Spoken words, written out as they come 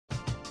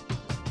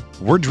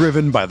We're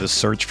driven by the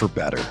search for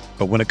better.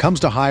 But when it comes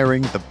to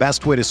hiring, the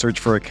best way to search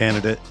for a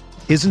candidate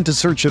isn't to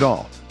search at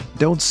all.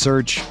 Don't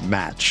search,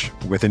 match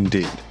with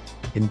Indeed.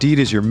 Indeed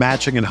is your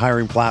matching and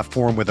hiring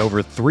platform with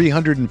over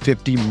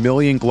 350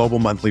 million global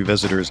monthly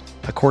visitors,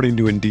 according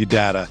to Indeed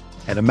data,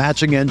 and a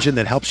matching engine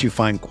that helps you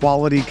find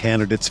quality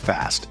candidates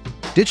fast.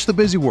 Ditch the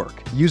busy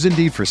work. Use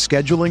Indeed for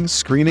scheduling,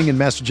 screening, and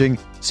messaging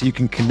so you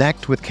can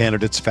connect with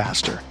candidates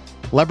faster.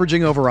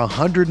 Leveraging over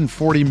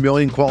 140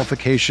 million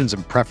qualifications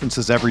and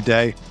preferences every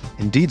day,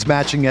 Indeed's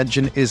matching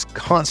engine is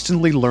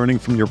constantly learning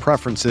from your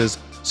preferences,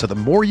 so the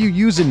more you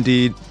use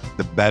Indeed,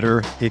 the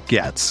better it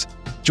gets.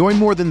 Join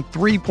more than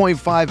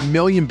 3.5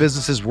 million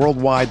businesses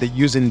worldwide that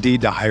use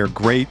Indeed to hire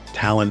great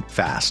talent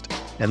fast.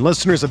 And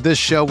listeners of this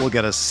show will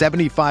get a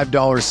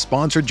 $75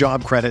 sponsored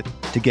job credit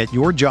to get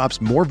your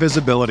jobs more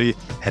visibility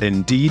at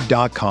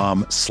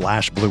Indeed.com/Blue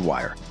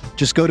Wire.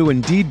 Just go to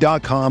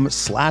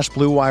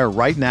Indeed.com/Blue Wire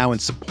right now and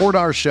support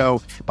our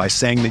show by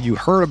saying that you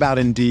heard about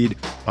Indeed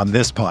on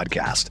this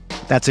podcast.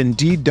 That's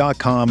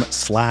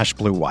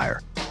Indeed.com/Blue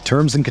Wire.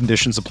 Terms and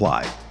conditions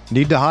apply.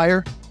 Need to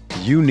hire?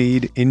 You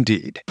need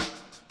Indeed.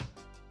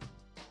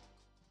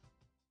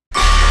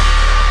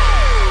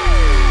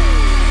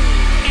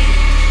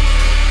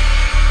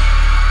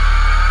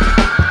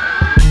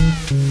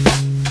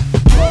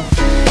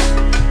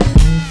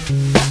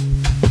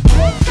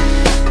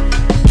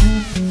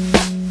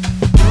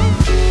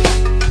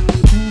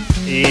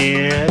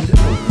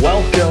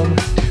 Welcome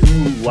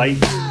to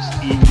Lighters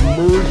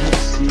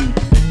Emergency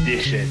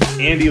Edition.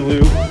 Andy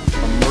Lou,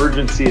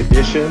 Emergency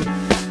Edition.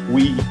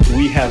 We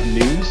have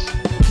news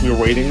we were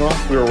waiting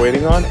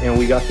on, and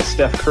we got the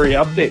Steph Curry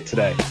update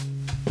today.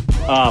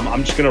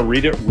 I'm just going to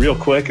read it real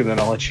quick, and then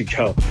I'll let you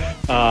go.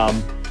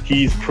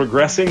 He's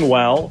progressing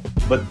well,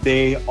 but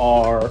they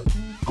are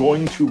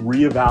going to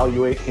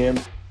reevaluate him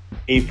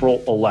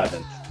April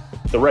 11th.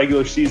 The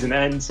regular season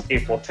ends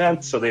April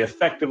 10th, so they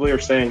effectively are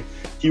saying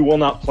he will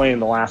not play in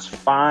the last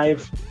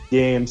 5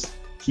 games.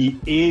 He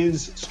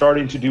is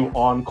starting to do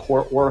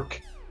on-court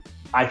work.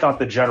 I thought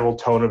the general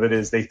tone of it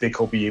is they think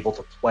he'll be able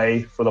to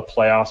play for the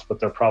playoffs,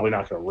 but they're probably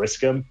not going to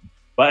risk him.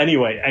 But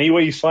anyway, any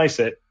way you slice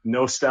it,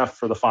 no Steph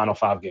for the final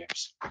 5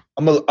 games.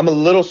 I'm a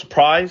little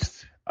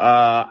surprised.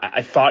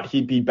 I thought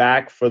he'd be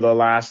back for the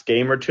last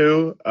game or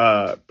two.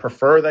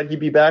 Prefer that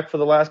he'd be back for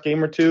the last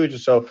game or two,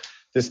 just so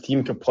this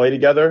team could play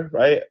together,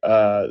 right?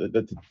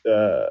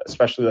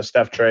 Especially the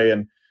Steph, Trey,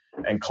 and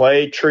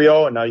Clay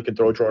trio, and now you can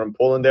throw Jordan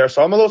Poole in there.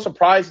 So I'm a little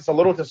surprised. It's a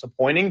little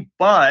disappointing,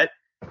 but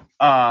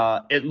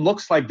it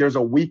looks like there's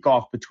a week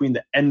off between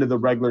the end of the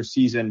regular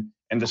season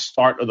and the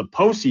start of the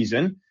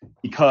postseason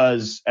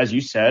because, as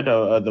you said,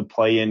 the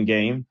play-in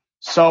game.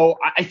 So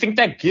I think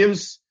that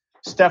gives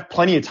Steph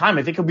plenty of time.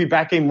 I think he'll be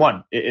back game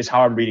 1 is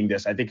how I'm reading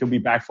this. I think he'll be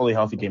back fully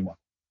healthy game 1.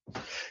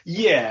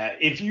 Yeah,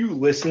 if you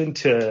listen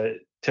to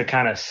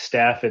kind of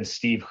Steph and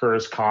Steve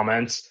Kerr's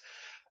comments,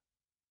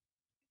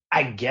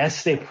 I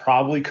guess they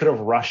probably could have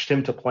rushed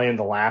him to play in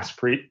the last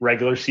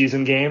regular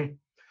season game.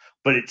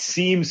 But it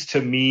seems to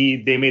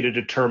me they made a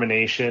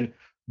determination.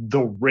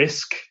 The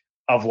risk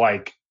of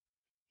like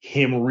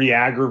him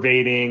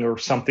re-aggravating or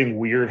something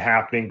weird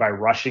happening by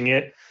rushing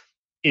it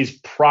is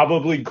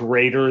probably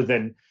greater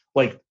than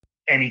like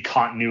any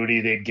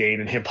continuity they'd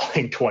gain in him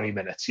playing 20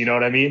 minutes. You know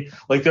what I mean?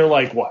 Like they're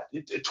like, what?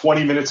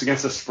 20 minutes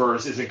against the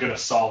Spurs isn't going to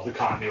solve the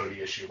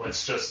continuity issue.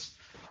 Let's just,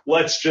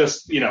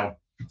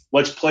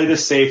 let's play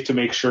this safe to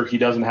make sure he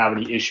doesn't have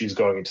any issues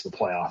going into the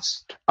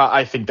playoffs.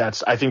 I think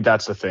that's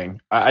the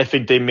thing. I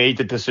think they made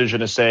the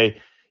decision to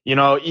say,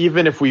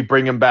 even if we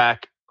bring him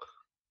back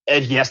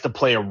and he has to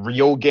play a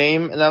real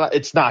game, and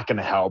it's not going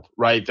to help,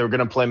 right? They're going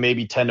to play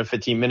maybe 10 to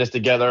 15 minutes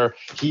together.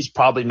 He's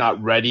probably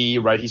not ready,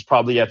 right? He's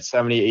probably at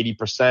 70,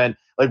 80%.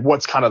 Like,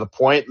 what's kind of the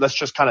point? Let's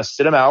just kind of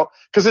sit him out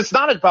because it's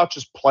not about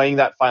just playing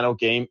that final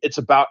game. It's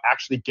about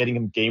actually getting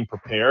him game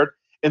prepared.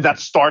 And that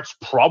starts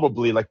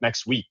probably like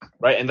next week,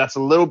 right? And that's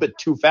a little bit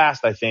too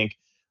fast, I think.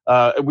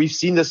 We've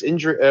seen this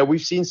injury.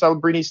 We've seen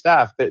Celebrini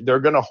staff. They're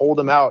going to hold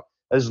him out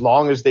as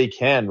long as they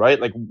can, right?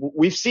 Like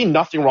we've seen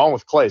nothing wrong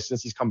with Clay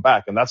since he's come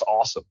back, and that's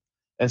awesome.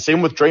 And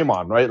same with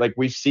Draymond, right? Like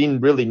we've seen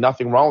really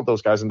nothing wrong with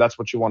those guys, and that's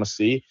what you want to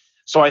see.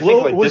 So I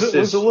think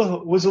was a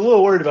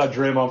little worried about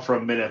Draymond for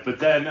a minute, but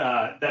then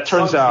that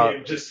turns out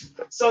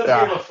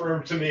game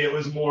affirmed to me it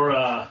was more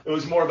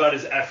about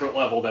his effort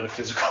level than a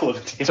physical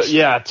limitation. So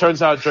yeah, it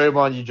turns out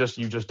Draymond you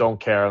just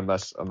don't care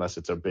unless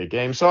it's a big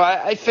game. So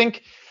I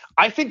think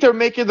they're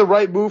making the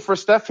right move for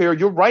Steph here.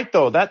 You're right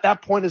though.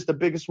 That point is the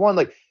biggest one.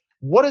 Like,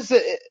 what is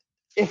it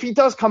if he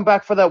does come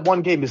back for that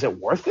one game? Is it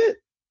worth it?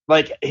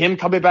 Like him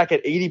coming back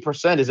at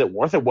 80%, is it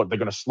worth it? What, they're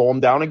going to slow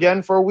him down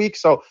again for a week?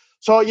 So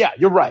yeah,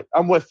 you're right.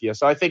 I'm with you.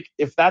 So I think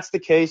if that's the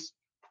case,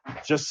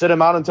 just sit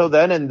him out until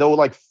then, and they'll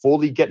like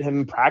fully get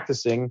him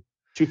practicing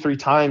 2-3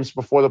 times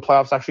before the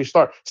playoffs actually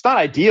start. It's not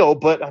ideal,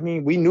 but I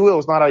mean, we knew it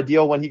was not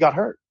ideal when he got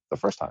hurt the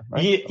first time,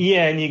 right?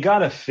 Yeah, and you got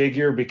to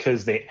figure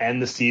because they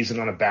end the season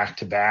on a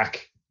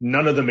back-to-back,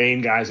 none of the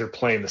main guys are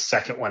playing the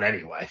second one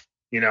anyway,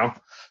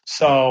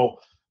 So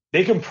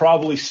they can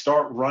probably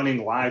start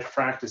running live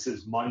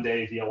practices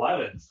Monday the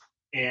 11th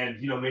and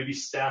maybe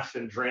Steph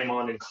and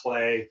Draymond and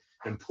Clay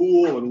and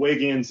Poole and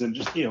Wiggins and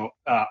just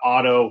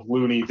Otto,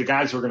 Looney, the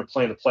guys who are going to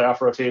play in the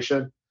playoff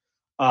rotation,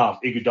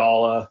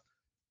 Iguodala,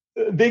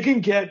 they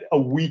can get a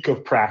week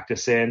of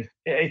practice in.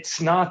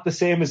 It's not the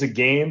same as a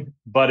game,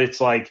 but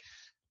it's like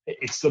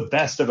it's the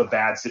best of a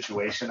bad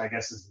situation, I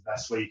guess, is the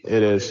best way you can It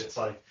put is. It's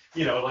like,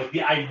 like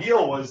the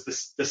ideal was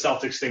the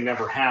Celtics thing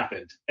never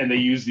happened, and they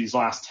used these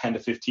last 10 to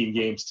 15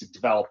 games to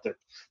develop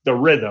the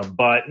rhythm.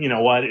 But you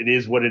know what? It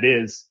is what it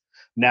is.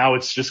 Now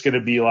it's just going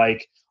to be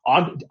like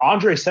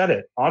Andre said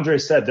it. Andre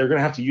said they're going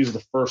to have to use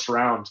the first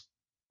round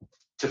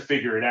to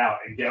figure it out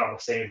and get on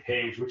the same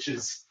page, which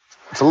is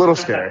it's a little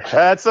scary.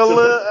 It's a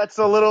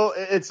little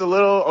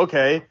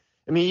okay.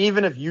 I mean,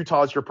 even if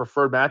Utah's your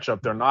preferred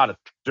matchup, they're not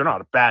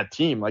a bad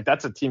team. Like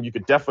that's a team you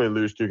could definitely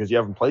lose to because you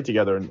haven't played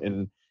together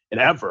in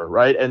ever,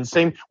 right? And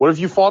same, what if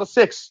you fall to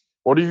 6?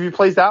 What if you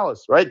play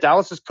Dallas, right?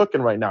 Dallas is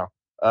cooking right now.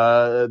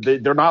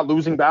 They're not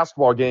losing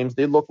basketball games.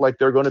 They look like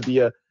they're going to be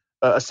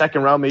a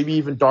second round, maybe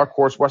even dark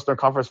horse Western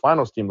Conference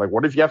Finals team. Like,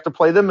 what if you have to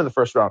play them in the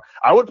first round?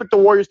 I would pick the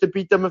Warriors to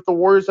beat them if the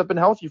Warriors have been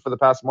healthy for the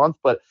past month,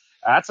 but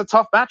that's a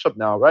tough matchup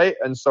now, right?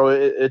 And so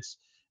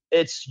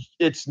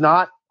it's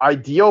not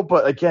ideal,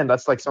 but again,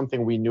 that's like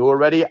something we knew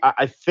already.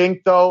 I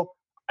think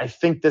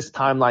this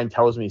timeline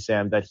tells me,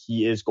 Sam, that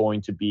he is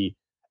going to be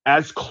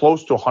as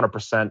close to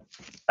 100%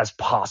 as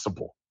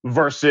possible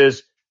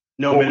versus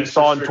no what we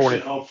saw in 20.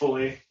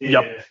 Hopefully,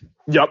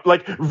 Yep.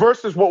 Like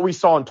versus what we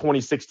saw in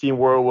 2016,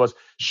 where it was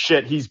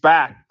shit. He's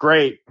back,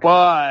 great,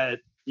 but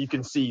you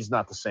can see he's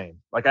not the same.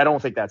 Like I don't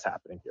think that's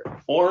happening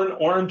here.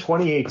 Or in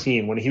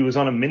 2018 when he was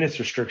on a minutes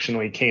restriction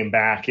when he came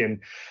back,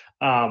 and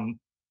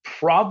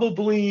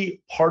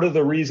probably part of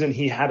the reason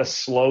he had a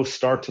slow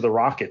start to the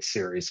Rockets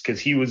series because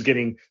he was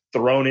getting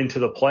thrown into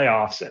the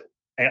playoffs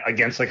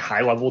against like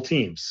high level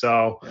teams.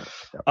 So,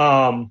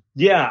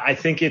 I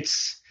think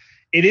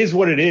it is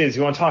what it is.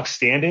 You want to talk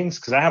standings?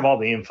 Because I have all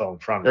the info in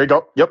front of me. There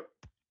you go. Yep.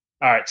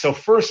 All right. So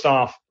first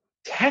off,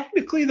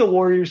 technically the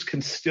Warriors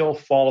can still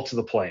fall to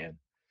the play-in.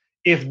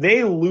 If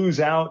they lose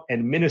out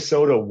and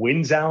Minnesota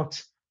wins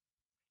out,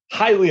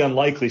 highly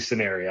unlikely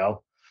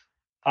scenario,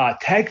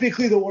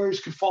 technically the Warriors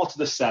could fall to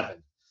the 7.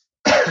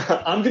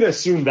 I'm going to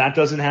assume that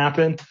doesn't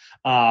happen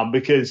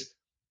because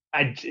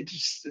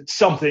it's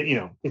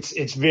something,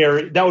 it's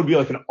very, that would be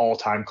like an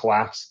all-time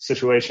collapse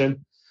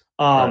situation.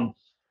 Right.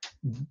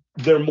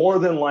 They're more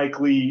than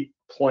likely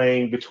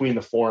playing between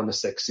the 4 and the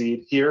 6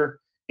 seed here.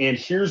 And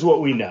here's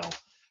what we know.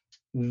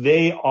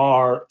 They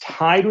are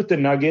tied with the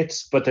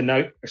Nuggets, but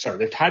they're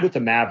tied with the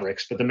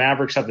Mavericks, but the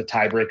Mavericks have the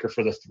tiebreaker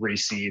for the 3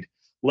 seed.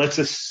 Let's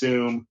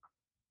assume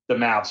the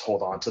Mavs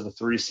hold on to the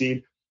 3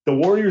 seed. The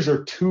Warriors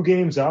are 2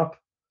 games up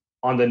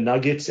on the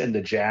Nuggets and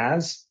the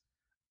Jazz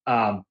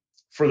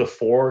for the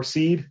 4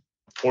 seed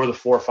or the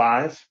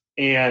 4-5.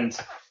 And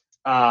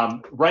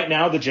right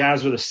now the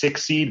Jazz are the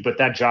 6 seed, but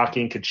that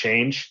jockeying could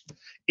change.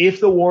 If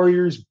the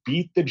Warriors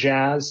beat the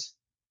Jazz,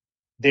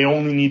 they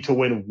only need to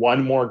win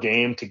 1 more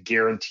game to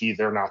guarantee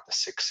they're not the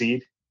 6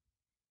 seed.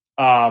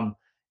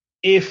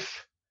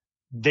 If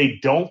they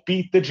don't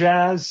beat the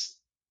Jazz,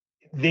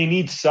 they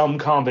need some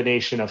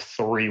combination of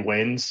 3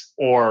 wins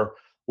or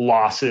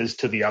losses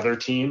to the other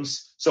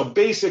teams. So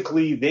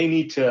basically they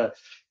need to,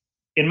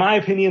 in my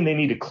opinion, they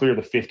need to clear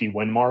the 50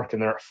 win mark,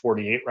 and they're at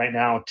 48 right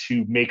now,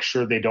 to make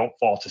sure they don't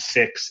fall to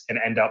 6 and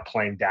end up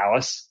playing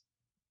Dallas.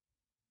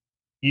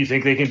 You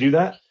think they can do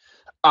that?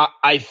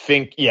 I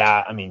think,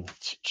 yeah. I mean,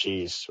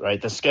 geez,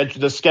 right? The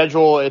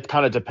schedule. It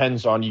kind of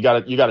depends on you.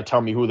 Got to tell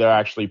me who they're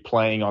actually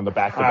playing on the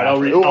back-to-back,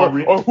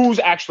 or who's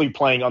actually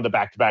playing on the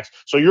back-to-backs.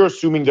 So you're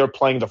assuming they're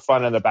playing the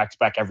front and the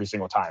back-to-back every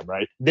single time,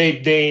 right?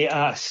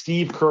 They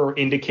Steve Kerr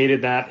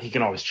indicated that. He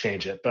can always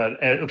change it,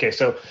 but okay.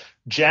 So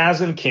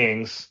Jazz and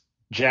Kings.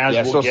 Jazz.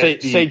 Yeah. So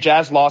say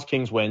Jazz lost,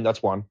 Kings win.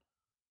 That's 1.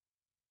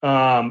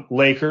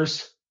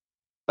 Lakers.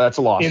 That's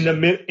a loss.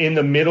 In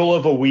the middle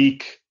of a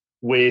week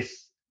with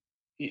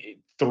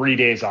 3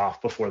 days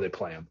off before they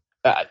play them.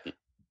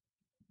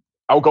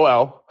 I'll go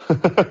L.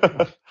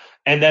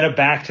 And then a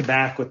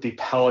back-to-back with the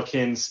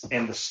Pelicans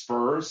and the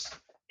Spurs.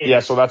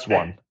 So that's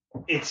 1.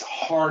 It's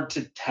hard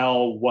to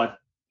tell what,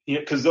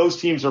 because those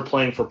teams are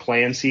playing for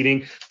play-in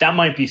seeding. That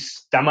might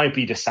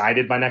be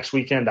decided by next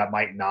weekend. That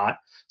might not.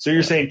 So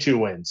you're saying 2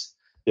 wins.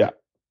 Yeah.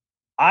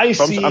 I'm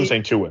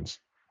saying 2 wins.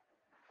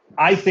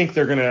 I think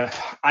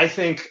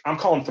I'm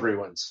calling 3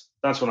 wins.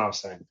 That's what I'm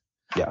saying.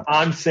 Yeah.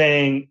 I'm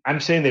saying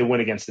they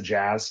win against the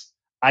Jazz.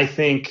 I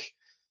think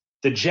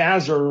the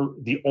Jazz are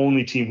the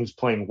only team who's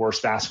playing worse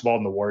basketball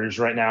than the Warriors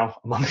right now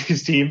among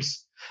these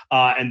teams.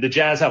 And the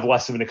Jazz have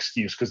less of an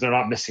excuse because they're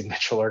not missing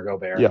Mitchell or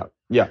Gobert.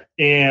 Yeah.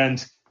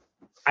 And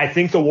I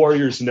think the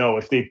Warriors know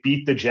if they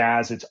beat the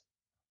Jazz,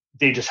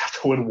 they just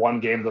have to win 1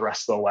 game the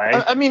rest of the way.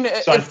 I mean,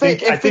 so I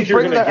think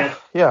you're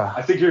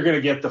going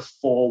to get the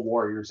full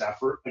Warriors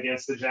effort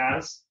against the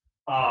Jazz.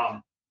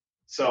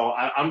 So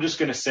I'm just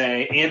going to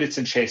say, and it's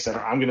in Chase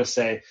Center, I'm going to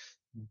say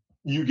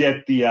you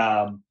get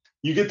the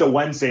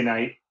Wednesday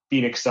night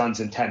Phoenix Suns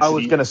intensity. I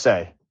was going to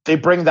say, they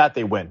bring that,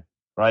 they win.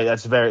 right?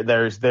 That's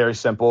very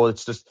simple.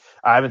 It's just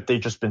they've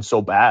just been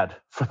so bad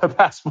for the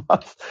past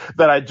month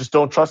that I just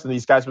don't trust in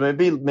these guys. But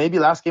maybe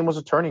last game was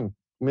a turning.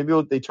 Maybe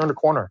they turned a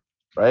corner,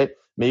 right?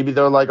 Maybe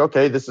they're like,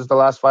 okay, this is the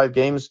last 5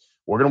 games.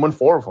 We're going to win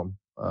 4 of them.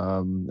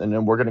 And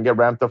then we're going to get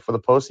ramped up for the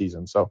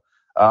postseason. So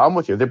I'm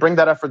with you. They bring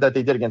that effort that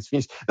they did against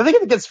Phoenix. The thing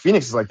against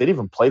Phoenix is like they didn't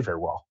even play very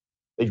well.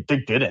 They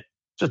didn't.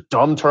 Just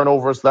dumb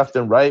turnovers left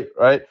and right.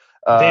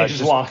 They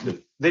just locked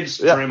it. They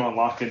just Draymond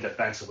locked in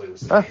defensively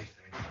was the main thing.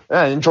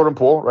 Yeah, and Jordan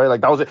Poole, right?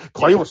 Like that was it.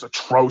 Clay was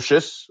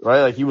atrocious,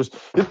 right? Like his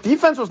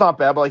defense was not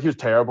bad, but like he was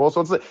terrible.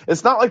 So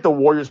it's not like the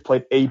Warriors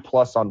played A+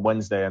 on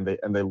Wednesday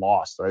and they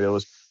lost,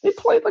 right? They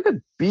played like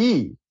a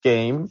B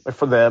game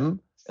for them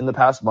in the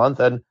past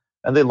month and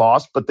they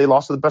lost, but they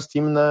lost to the best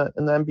team in the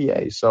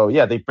NBA. So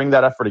yeah, they bring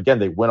that effort again.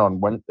 They win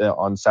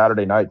on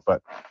Saturday night,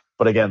 but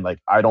again, like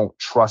I don't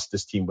trust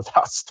this team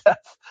without Steph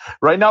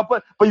right now.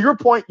 But your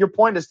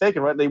point is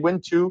taken, right? They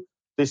win 2.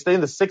 They stay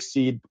in the 6th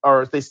seed,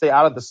 or if they stay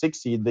out of the 6th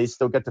seed, they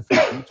still get to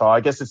face Utah.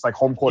 I guess it's like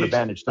home court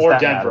advantage. Or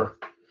Denver.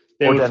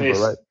 Or Denver,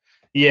 right?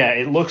 Yeah,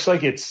 it looks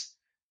like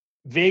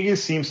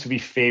Vegas seems to be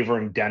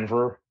favoring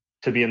Denver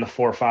to be in the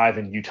 4-5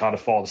 and Utah to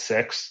fall to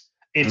 6.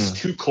 It's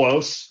too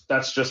close.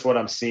 That's just what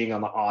I'm seeing on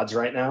the odds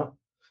right now.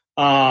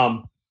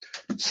 But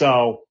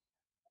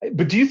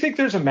do you think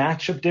there's a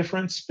matchup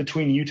difference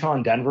between Utah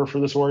and Denver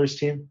for this Warriors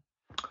team?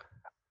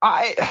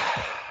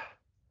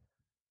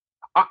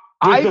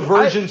 The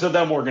versions of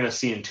them we're going to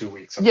see in 2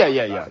 weeks.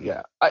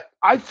 Yeah.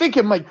 I think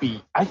it might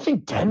be. I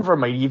think Denver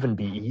might even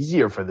be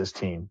easier for this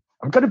team.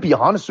 I'm going to be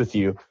honest with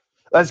you.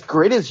 As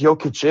great as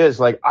Jokic is,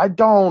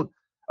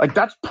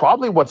 that's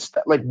probably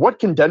what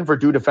can Denver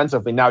do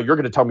defensively? Now you're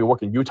going to tell me what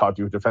can Utah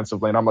do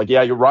defensively, and I'm like,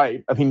 yeah, you're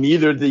right. I mean,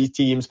 neither of these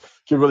teams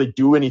can really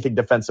do anything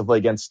defensively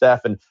against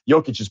Steph, and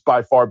Jokic is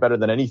by far better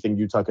than anything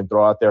Utah can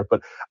throw out there.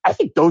 But I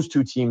think those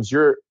 2 teams,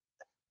 you're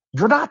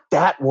not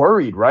that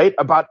worried, right,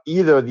 about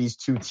either of these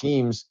 2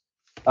 teams.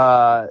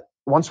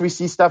 Once we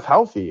see Steph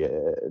healthy,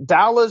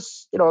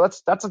 Dallas,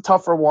 that's a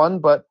tougher one,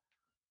 but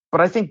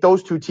I think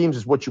those 2 teams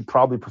is what you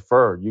probably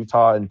prefer,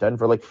 Utah and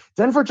Denver. Like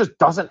Denver just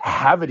doesn't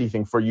have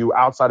anything for you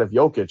outside of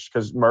Jokic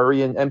because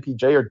Murray and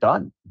MPJ are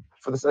done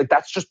for this. Like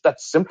that's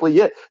simply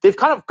it. They've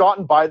kind of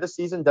gotten by this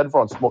season, Denver,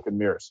 on smoke and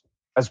mirrors.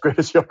 As great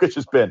as Jokic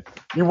has been,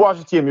 you watch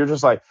the team, you're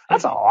just like,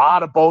 that's a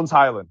lot of Bones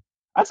Highland.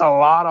 That's a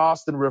lot of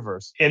Austin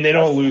Rivers. And they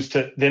don't lose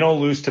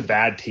to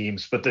bad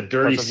teams, but the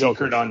dirty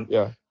secret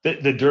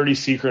the dirty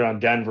secret on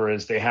Denver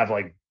is they have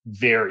like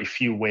very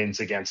few wins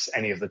against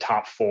any of the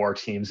top 4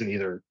 teams in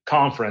either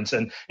conference.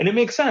 And it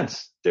makes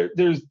sense. They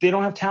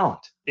don't have talent.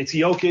 It's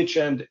Jokic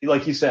and,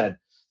 like you said,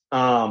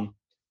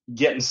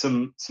 getting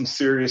some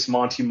serious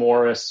Monty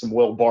Morris, some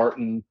Will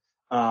Barton.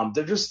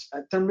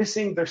 They're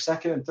missing their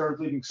second and third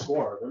leading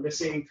scorer. They're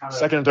missing kind of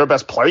second and third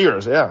best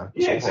players. Yeah,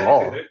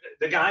 exactly.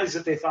 The guys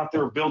that they thought they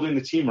were building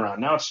the team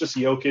around. Now it's just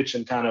Jokic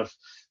and kind of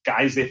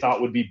guys they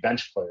thought would be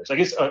bench players. I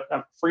guess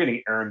I'm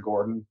forgetting Aaron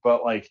Gordon,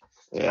 but like,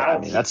 I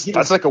mean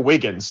that's like a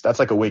Wiggins. That's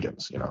like a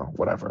Wiggins.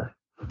 Whatever.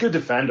 Good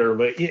defender,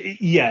 but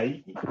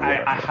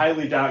I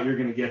highly doubt you're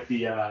going to get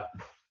the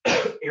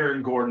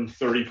Aaron Gordon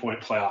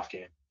 30-point playoff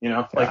game.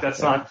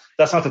 That's not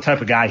the type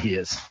of guy he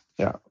is.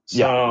 Yeah.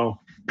 So.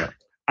 Yeah.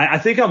 I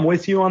think I'm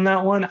with you on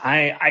that one.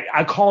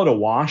 I call it a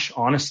wash,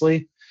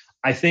 honestly.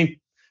 I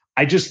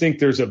just think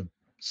there's a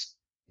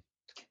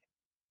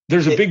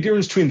big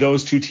difference between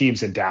those 2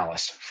 teams in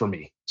Dallas for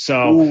me.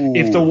 So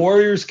if the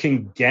Warriors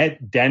can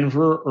get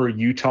Denver or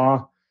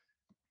Utah,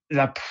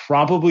 that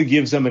probably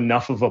gives them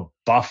enough of a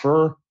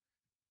buffer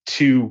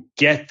to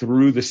get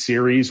through the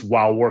series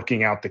while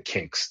working out the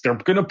kinks. They're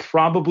going to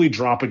probably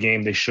drop a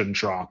game they shouldn't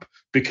drop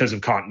because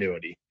of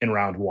continuity in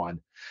round 1.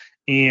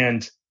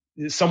 And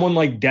someone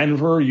like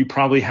Denver, you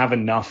probably have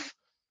enough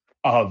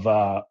of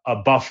a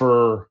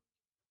buffer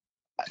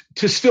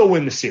to still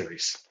win the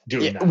series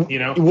doing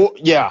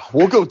that,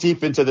 We'll go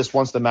deep into this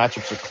once the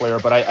matchups are clear,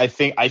 but I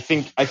think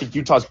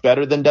Utah's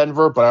better than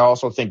Denver, but I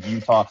also think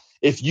Utah,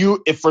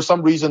 if for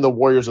some reason the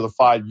Warriors are the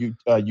 5,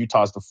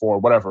 Utah's the 4,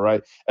 whatever,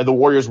 right? And the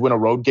Warriors win a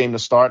road game to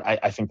start,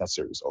 I think that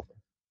series is over.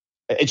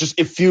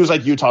 It feels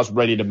like Utah's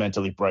ready to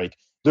mentally break.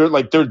 They're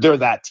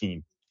that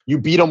team. You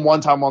beat them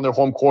one time on their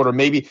home court, or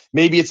maybe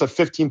it's a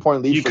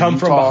 15-point lead. You come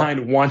Utah. From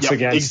behind once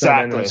again.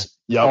 Exactly.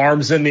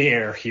 Arms in the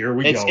air. Here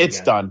we go. It's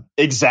done.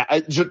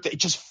 Exactly. They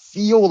just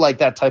feel like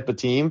that type of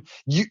team.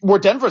 Where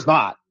Denver's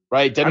not,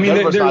 right?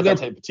 Denver's not that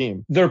type of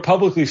team. They're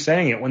publicly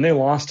saying it. When they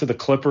lost to the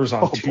Clippers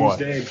on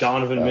Tuesday,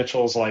 Donovan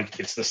Mitchell's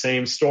like, it's the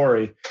same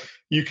story.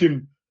 You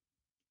can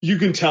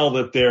tell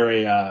that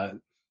they're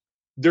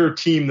a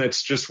team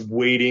that's just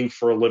waiting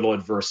for a little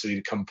adversity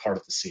to come part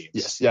of the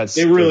seams. Yes,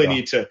 they really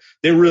need to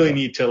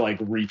like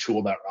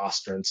retool that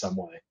roster in some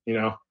way.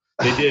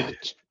 They did.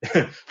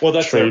 Well,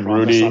 that's trade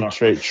Rudy,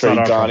 trade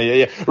Donnie.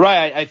 Yeah,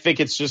 right. I think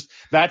it's just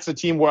that's a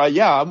team where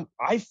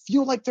I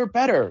feel like they're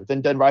better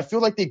than Denver. I feel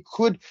like they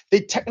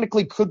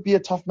technically could be a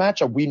tough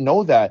matchup. We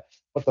know that,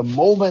 but the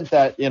moment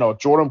that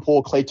Jordan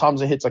Poole, Klay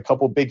Thompson hits a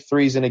couple big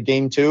threes in a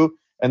game 2,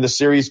 and the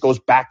series goes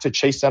back to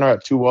Chase Center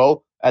at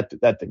 2-0,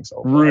 that thing's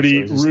over.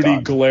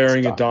 Rudy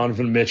glaring at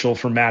Donovan Mitchell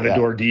for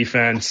Matador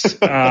defense.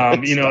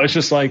 It's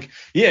just like,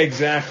 yeah,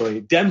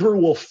 exactly. Denver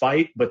will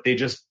fight, but they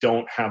just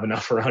don't have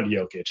enough around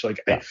Jokic. Like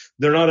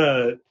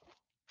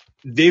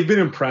they've been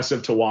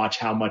impressive to watch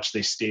how much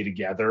they stay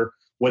together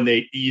when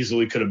they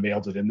easily could have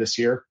mailed it in this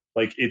year.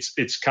 Like it's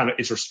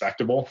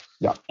respectable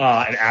and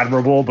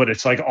admirable, but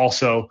it's like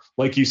also,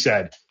 like you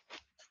said,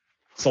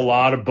 it's a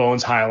lot of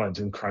Bones Highland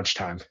in crunch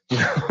time.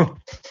 The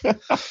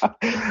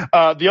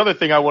other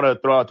thing I want to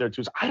throw out there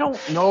too is I don't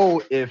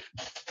know if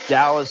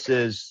Dallas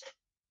is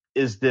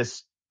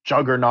this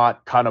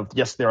juggernaut kind of,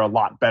 yes, they're a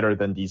lot better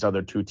than these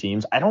other two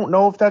teams. I don't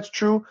know if that's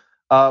true.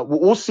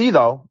 We'll see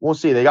though. We'll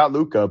see. They got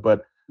Luka,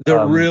 but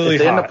they're really if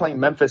they hot. end up playing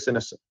Memphis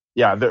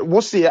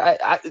we'll see.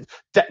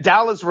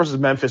 Dallas versus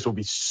Memphis will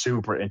be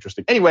super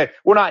interesting. Anyway,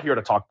 we're not here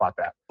to talk about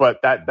that, but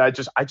I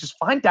just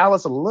find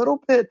Dallas a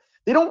little bit.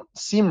 They don't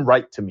seem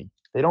right to me.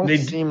 They don't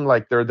seem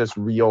like they're this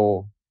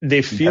real.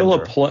 They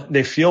feel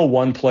they feel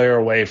one player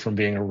away from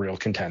being a real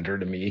contender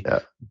to me. Yeah.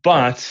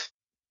 But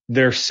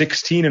they're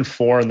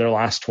 16-4 in their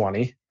last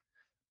 20,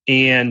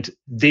 and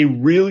they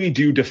really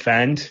do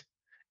defend.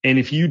 And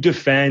if you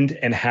defend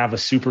and have a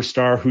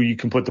superstar who you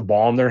can put the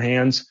ball in their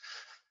hands,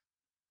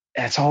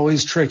 that's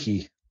always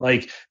tricky.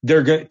 Like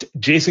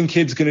Jason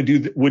Kidd's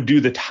would do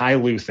the Ty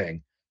Lue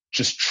thing,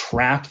 just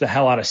trap the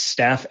hell out of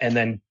Steph and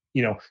then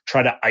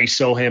try to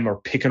ISO him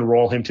or pick and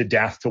roll him to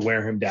death to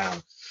wear him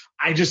down.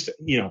 I just,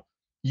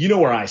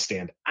 where I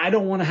stand. I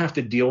don't want to have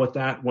to deal with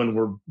that when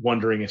we're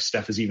wondering if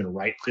Steph is even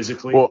right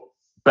physically. Well,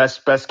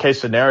 best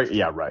case scenario.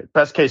 Yeah, right.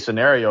 Best case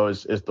scenario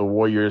is the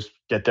Warriors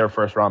get their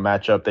first round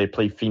matchup. They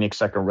play Phoenix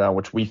second round,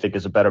 which we think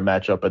is a better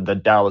matchup. And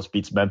then Dallas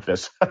beats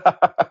Memphis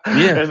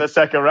in the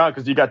second round.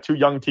 Cause you got two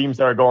young teams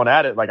that are going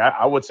at it. Like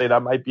I would say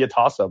that might be a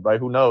toss up,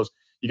 right? Who knows?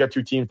 You got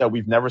two teams that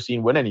we've never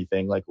seen win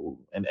anything. Like,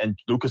 and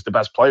Luka's the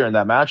best player in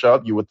that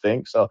matchup, you would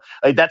think. So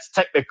like that's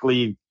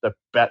technically the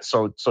bet.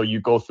 So you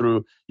go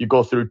through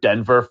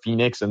Denver,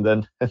 Phoenix, and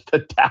then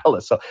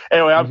Dallas. So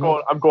anyway,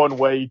 I'm going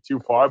way too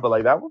far, but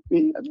like that would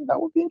be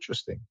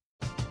interesting.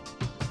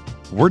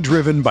 We're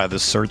driven by the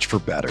search for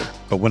better,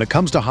 but when it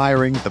comes to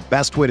hiring, the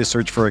best way to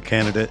search for a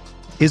candidate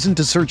isn't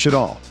to search at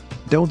all.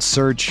 Don't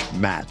search,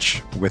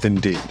 match with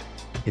Indeed.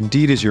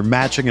 Indeed is your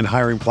matching and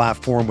hiring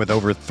platform with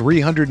over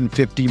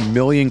 350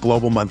 million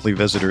global monthly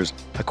visitors,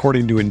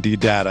 according to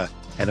Indeed data,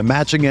 and a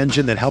matching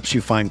engine that helps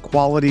you find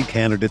quality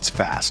candidates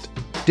fast.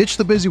 Ditch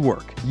the busy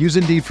work. Use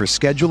Indeed for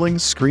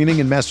scheduling,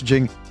 screening, and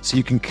messaging so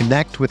you can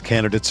connect with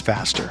candidates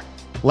faster.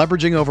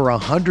 Leveraging over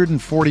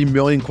 140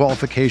 million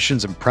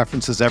qualifications and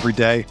preferences every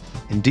day,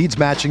 Indeed's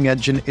matching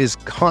engine is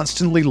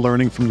constantly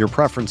learning from your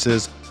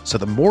preferences, so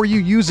the more you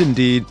use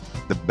Indeed,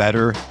 the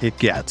better it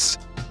gets.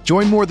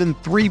 Join more than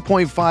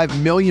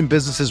 3.5 million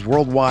businesses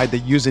worldwide that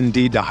use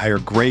Indeed to hire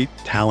great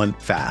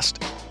talent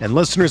fast. And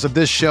listeners of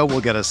this show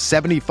will get a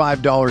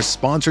 $75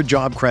 sponsored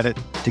job credit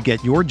to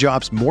get your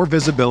jobs more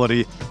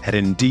visibility at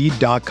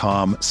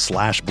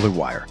Indeed.com/Blue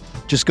Wire.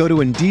 Just go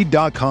to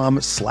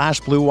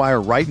Indeed.com/Blue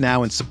Wire right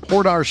now and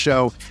support our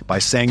show by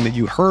saying that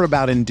you heard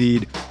about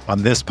Indeed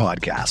on this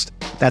podcast.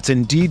 That's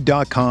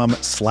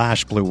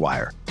Indeed.com/Blue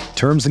Wire.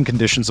 Terms and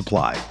conditions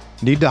apply.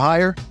 Need to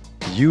hire?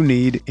 You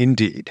need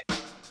Indeed.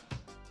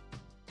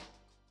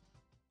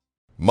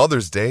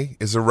 Mother's Day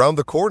is around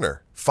the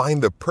corner.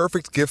 Find the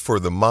perfect gift for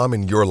the mom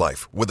in your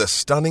life with a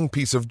stunning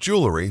piece of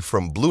jewelry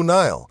from Blue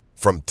Nile.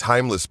 From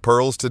timeless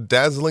pearls to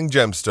dazzling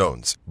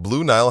gemstones,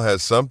 Blue Nile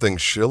has something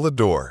she'll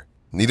adore.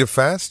 Need it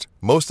fast?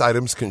 Most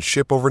items can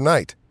ship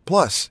overnight.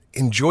 Plus,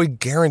 enjoy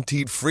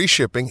guaranteed free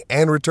shipping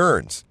and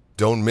returns.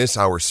 Don't miss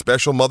our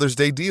special Mother's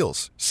Day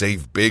deals.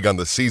 Save big on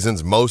the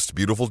season's most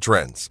beautiful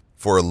trends.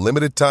 For a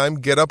limited time,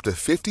 get up to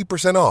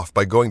 50% off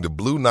by going to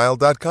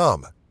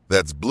BlueNile.com.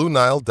 That's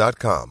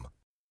BlueNile.com.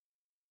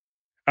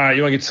 All right,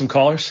 you want to get some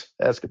callers?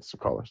 Yeah, let's get some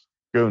callers.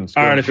 Goons.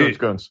 All right,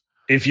 goons.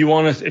 If you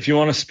want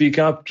to speak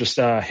up, just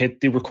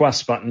hit the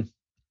request button.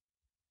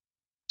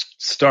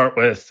 Start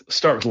with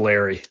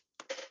Larry.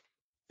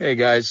 Hey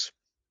guys,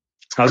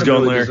 how's it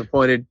going, really Larry?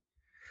 Disappointed.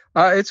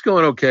 It's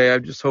going okay. I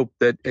just hope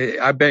that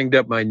I banged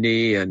up my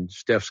knee and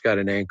Steph's got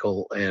an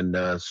ankle,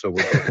 and so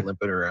we're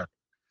limping around.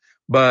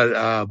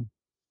 But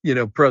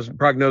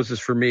prognosis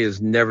for me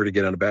is never to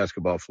get on a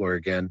basketball floor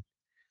again.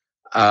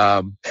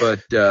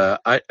 But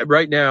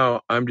right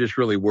now I'm just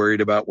really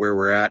worried about where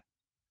we're at.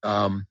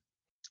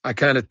 I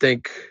kind of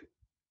think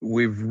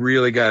we've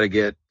really got to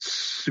get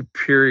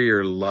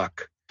superior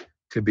luck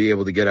to be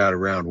able to get out of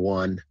round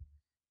one.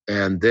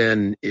 And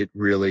then it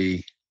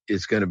really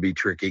is going to be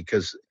tricky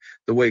because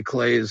the way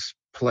Clay is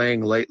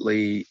playing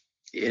lately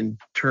in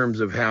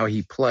terms of how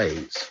he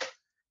plays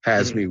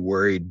has me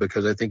worried,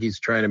 because I think he's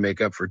trying to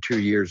make up for 2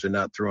 years and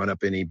not throwing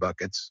up any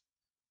buckets.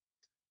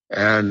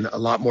 And a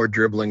lot more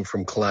dribbling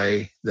from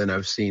Clay than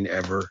I've seen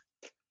ever.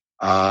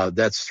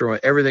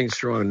 Everything's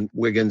throwing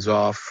Wiggins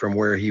off from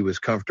where he was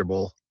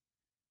comfortable.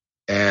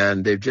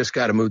 And they've just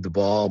got to move the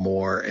ball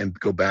more and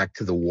go back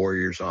to the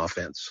Warriors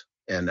offense.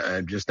 And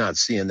I'm just not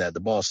seeing that.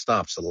 The ball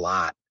stops a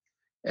lot.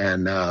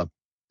 And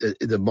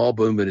the ball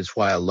movement is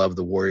why I love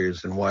the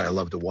Warriors and why I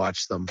love to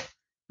watch them,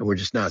 and we're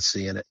just not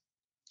seeing it.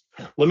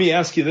 Let me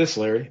ask you this,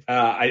 Larry.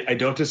 I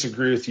don't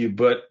disagree with you,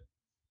 but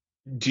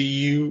would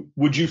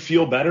you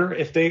feel better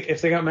if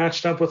they got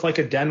matched up with like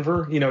a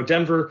Denver?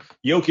 Denver,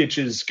 Jokic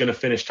is going to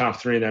finish top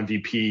 3 in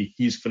MVP.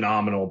 He's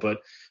phenomenal, but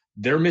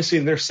they're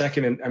missing their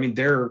second. And I mean,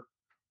 they're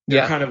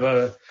kind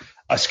of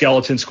a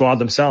skeleton squad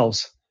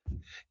themselves.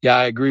 Yeah,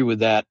 I agree with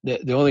that.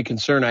 The only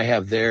concern I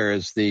have there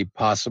is the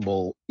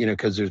possible,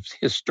 because there's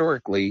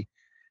historically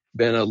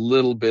been a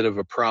little bit of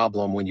a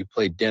problem when you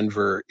play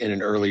Denver in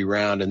an early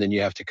round and then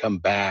you have to come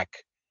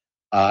back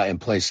and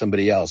play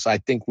somebody else. I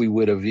think we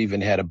would have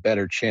even had a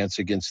better chance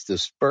against the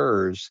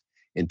Spurs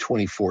in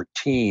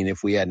 2014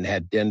 if we hadn't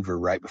had Denver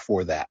right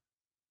before that.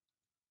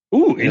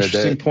 Ooh,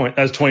 interesting point.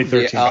 That was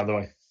 2013, by the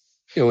way.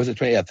 It was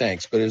 20. Yeah,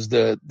 thanks. But it was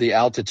the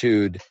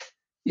altitude,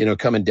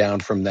 coming down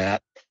from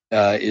that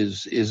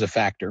is a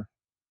factor.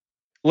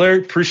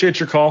 Larry, appreciate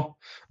your call.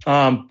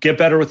 Get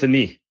better with the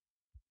knee.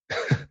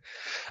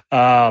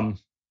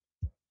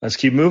 Let's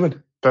keep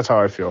moving. That's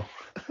how I feel.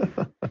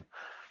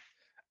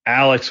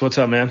 Alex, what's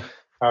up, man?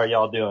 How are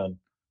y'all doing?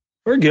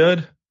 We're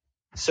good.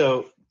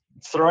 So,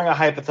 throwing a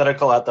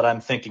hypothetical out that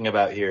I'm thinking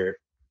about here.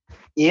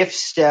 If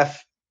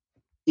Steph,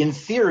 in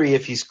theory,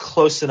 if he's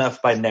close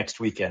enough by next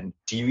weekend,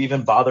 do you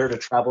even bother to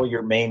travel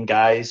your main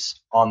guys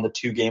on the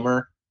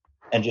 2-gamer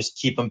and just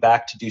keep them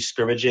back to do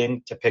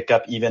scrimmaging to pick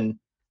up even,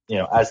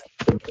 as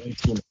the main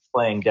team is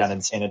playing down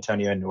in San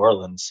Antonio and New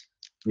Orleans,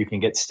 you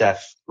can get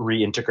Steph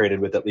reintegrated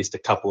with at least a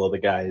couple of the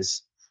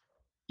guys,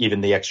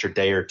 even the extra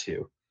day or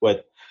two.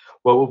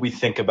 What would we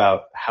think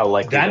about how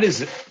likely that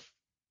is?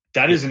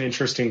 That is an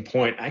interesting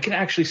point. I can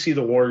actually see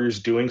the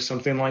Warriors doing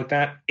something like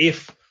that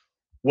if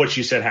what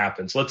you said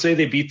happens. Let's say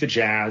they beat the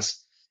Jazz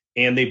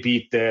and they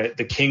beat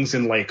the Kings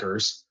and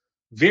Lakers.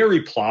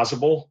 Very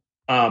plausible.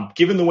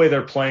 Given the way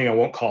they're playing, I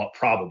won't call it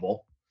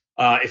probable.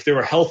 If they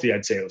were healthy,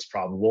 I'd say it was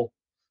probable.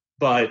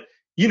 But,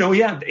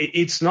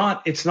 it's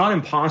not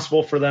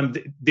impossible for them.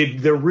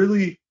 They're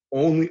really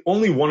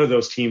only one of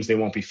those teams they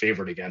won't be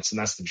favored against, and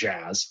that's the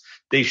Jazz.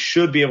 They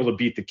should be able to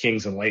beat the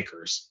Kings and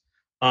Lakers.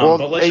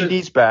 But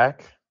AD's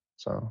back.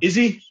 So is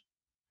he?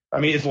 I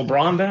mean, is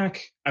LeBron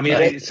back? I mean,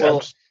 they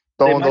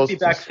might be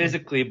back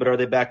physically, but are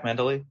they back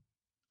mentally?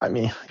 I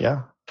mean,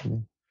 yeah.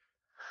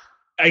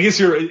 I guess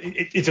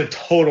it's a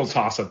total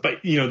toss-up, but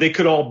they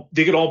could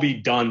all be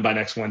done by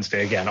next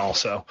Wednesday again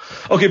also.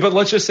 Okay, but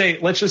let's just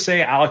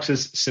say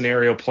Alex's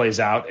scenario plays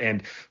out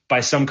and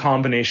by some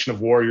combination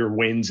of Warrior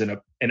wins and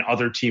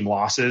other team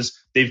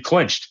losses, they've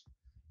clinched.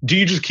 Do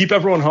you just keep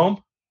everyone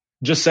home?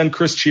 Just send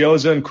Chris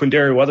Chiozza and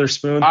Quindary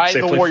Weatherspoon.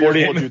 The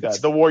Warriors will do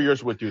that. The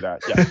Warriors would do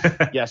that.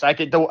 Yes, yes, I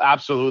could.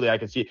 Absolutely, I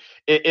could see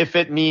if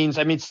it means.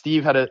 I mean,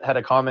 Steve had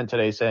a comment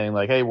today saying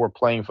like, "Hey, we're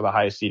playing for the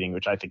highest seeding,"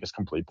 which I think is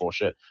complete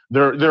bullshit.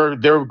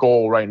 Their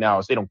goal right now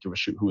is they don't give a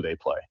shit who they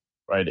play.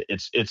 Right?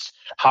 It's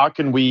how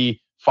can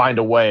we find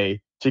a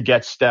way to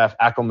get Steph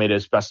acclimated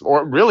as best,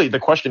 or really the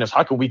question is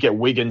how can we get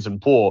Wiggins and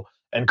Poole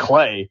and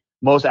Clay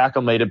most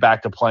acclimated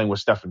back to playing with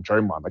Steph and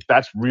Draymond? Like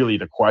that's really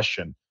the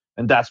question.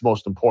 And that's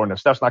most important. If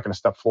Steph's not going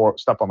to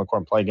step on the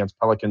court and play against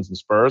Pelicans and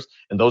Spurs,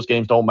 and those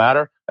games don't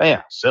matter,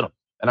 yeah, sit them.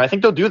 And I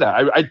think they'll do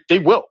that. They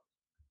will.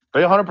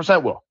 They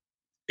 100% will.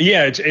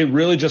 Yeah, it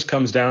really just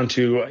comes down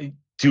to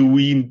do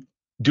we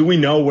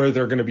know where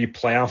they're going to be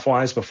playoff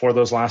wise before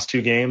those last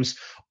 2 games,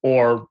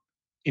 or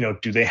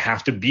do they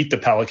have to beat the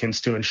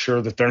Pelicans to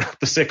ensure that they're not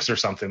the 6 or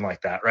something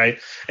like that, right?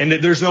 And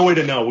there's no way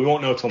to know. We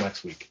won't know till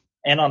next week.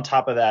 And on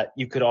top of that,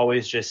 you could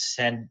always just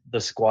send the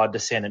squad to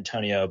San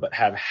Antonio, but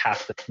have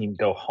half the team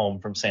go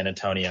home from San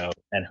Antonio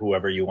and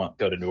whoever you want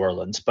go to New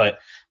Orleans. But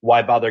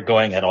why bother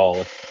going at all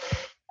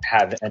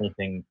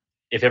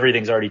if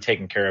everything's already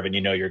taken care of and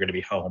you're going to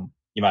be home,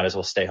 you might as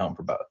well stay home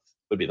for both,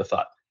 would be the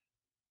thought.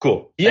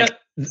 Cool. Yeah.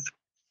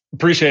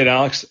 Appreciate it,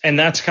 Alex. And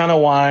that's kind of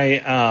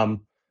why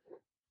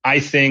I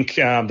think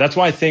they're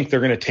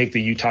going to take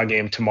the Utah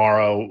game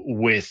tomorrow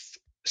with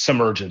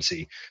some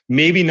urgency.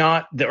 Maybe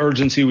not the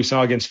urgency we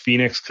saw against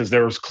Phoenix because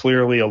there was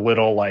clearly a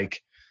little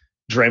like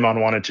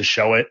Draymond wanted to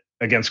show it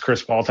against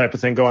Chris Paul type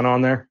of thing going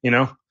on there,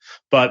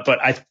 But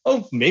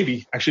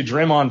maybe actually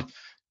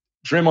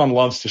Draymond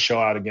loves to show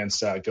out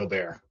against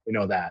Gobert. We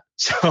know that.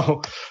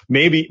 So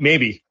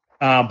maybe.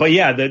 But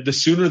yeah, the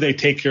sooner they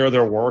take care of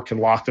their work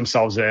and lock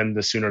themselves in,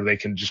 the sooner they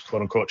can just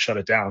quote unquote shut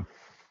it down.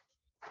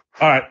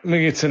 All right, let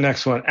me get to the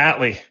next one.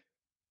 Atlee.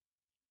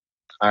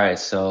 All right,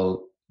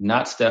 so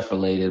not Steph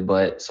related,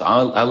 but so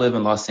I live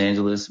in Los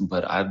Angeles,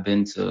 but I've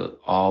been to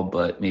all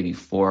but maybe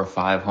 4 or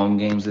 5 home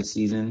games this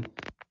season.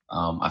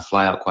 I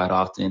fly out quite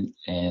often,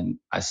 and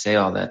I say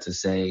all that to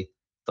say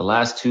the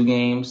last 2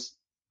 games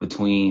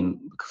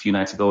between a few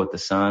nights ago with the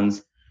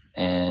Suns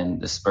and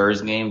the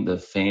Spurs game, the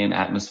fan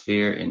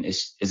atmosphere, and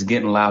it's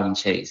getting loud in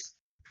Chase.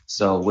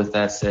 So with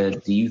that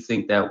said, do you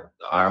think that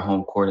our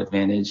home court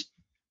advantage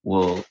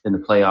in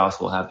the playoffs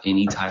will have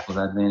any type of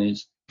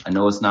advantage? I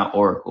know it's not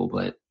Oracle,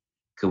 but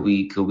could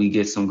we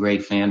get some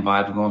great fan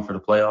vibes going for the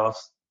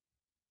playoffs?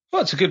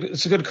 Well,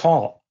 it's a good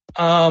call.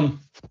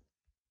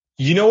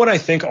 You know what I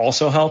think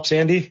also helps,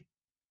 Andy?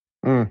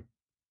 Mm.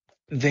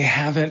 They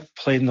haven't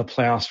played in the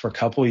playoffs for a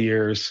couple of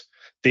years.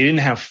 They didn't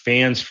have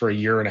fans for a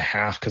year and a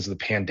half because of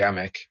the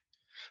pandemic.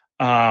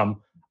 I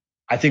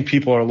think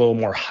people are a little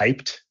more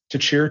hyped to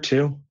cheer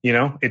too.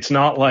 It's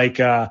not like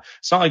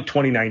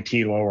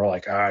 2019 when we're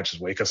like, just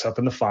wake us up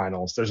in the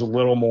finals. There's a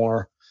little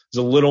more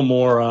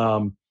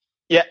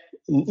Yeah.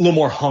 a little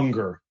more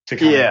hunger to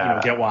kind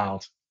of get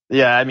wild.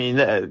 Yeah, I mean,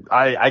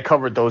 I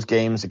covered those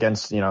games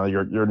against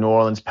your New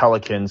Orleans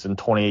Pelicans in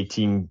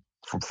 2018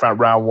 from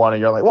round one,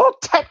 and you're like, well,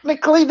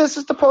 technically this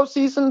is the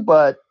postseason,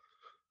 but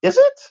is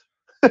it?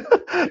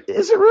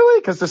 Is it really?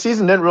 Because the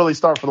season didn't really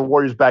start for the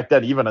Warriors back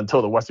then, even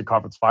until the Western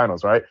Conference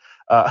Finals, right?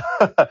 Look,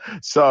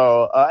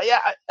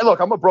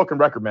 I'm a broken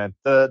record, man.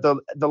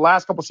 The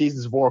last couple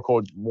seasons of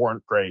Oracle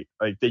weren't great.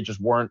 Like, they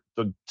just weren't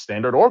the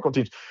standard Oracle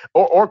teams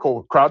or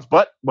Oracle crowds.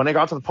 But when they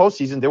got to the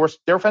postseason, they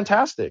were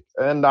fantastic.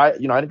 And I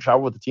didn't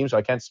travel with the team, so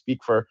I can't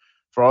speak for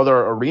other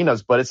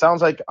arenas. But it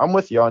sounds like I'm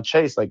with you on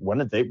Chase. Like,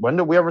 when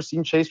did we ever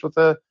see Chase with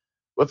a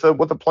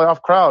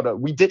playoff crowd?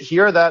 We did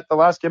hear that the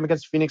last game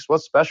against Phoenix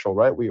was special,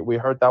 right? We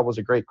heard that was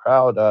a great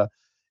crowd.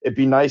 It'd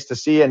be nice to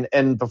see.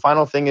 And the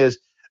final thing is,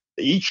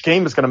 each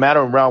game is going to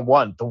matter in round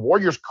one. The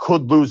Warriors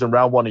could lose in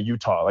round one in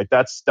Utah. Like,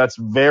 that's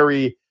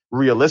very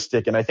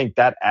realistic. And I think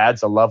that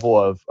adds a level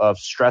of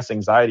stress,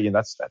 anxiety, and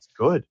that's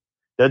good.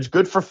 That's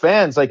good for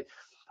fans. Like,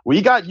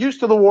 we got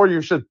used to the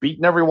Warriors just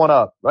beating everyone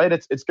up, right?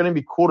 It's going to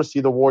be cool to see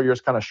the Warriors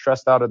kind of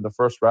stressed out in the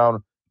first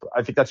round.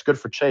 I think that's good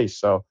for Chase.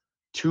 So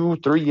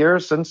 2-3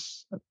 years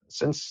since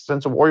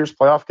a Warriors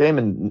playoff game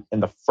in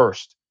the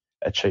first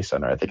at Chase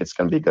Center. I think it's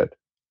going to be good.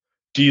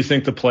 Do you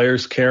think the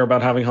players care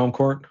about having home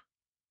court?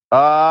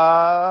 Not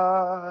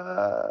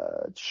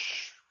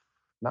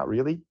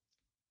really.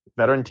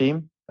 Veteran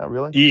team, not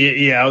really.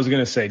 Yeah, I was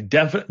going to say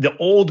the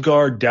old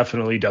guard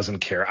definitely doesn't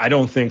care. I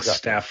don't think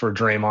Steph or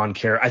Draymond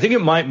care. I think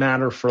it might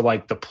matter for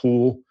like the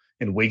Poole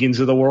and Wiggins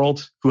of the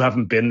world who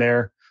haven't been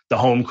there. The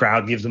home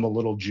crowd gives them a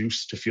little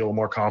juice to feel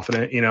more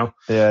confident,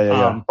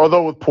 Yeah.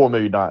 Although with Poole,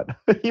 maybe not.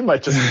 He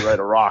might just be right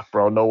a rock,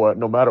 bro. No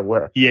matter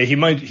where. Yeah, he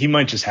might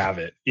just have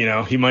it.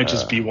 He might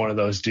just be one of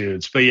those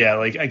dudes. But yeah,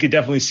 like I could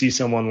definitely see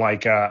someone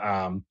like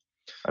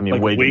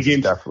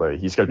Wiggins definitely.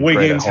 He's going to be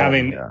Wiggins great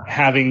at home,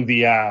 having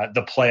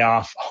the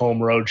playoff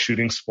home road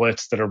shooting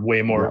splits that are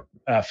way more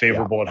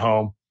favorable at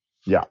home.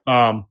 Yeah.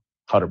 100%.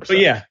 But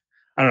yeah,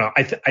 I don't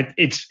know.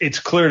 It's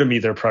clear to me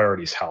their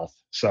priority is health.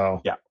 So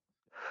yeah.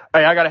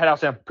 Hey, I got to head out,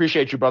 Sam.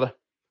 Appreciate you, brother.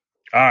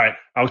 All right.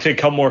 I'll take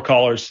a couple more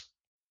callers.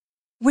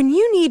 When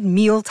you need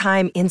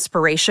mealtime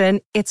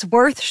inspiration, it's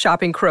worth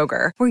shopping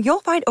Kroger, where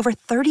you'll find over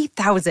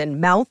 30,000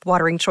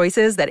 mouth-watering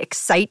choices that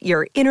excite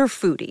your inner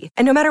foodie.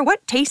 And no matter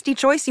what tasty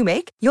choice you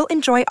make, you'll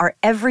enjoy our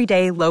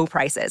everyday low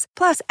prices,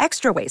 plus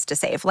extra ways to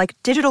save, like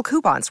digital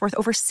coupons worth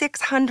over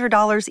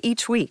 $600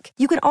 each week.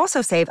 You can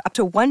also save up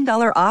to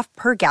 $1 off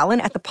per gallon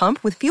at the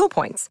pump with fuel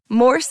points.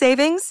 More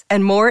savings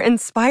and more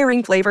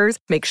inspiring flavors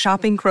make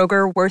shopping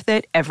Kroger worth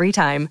it every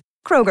time.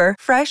 Kroger,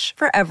 fresh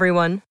for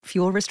everyone.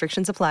 Fuel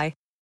restrictions apply.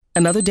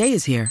 Another day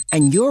is here,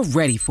 and you're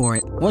ready for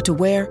it. What to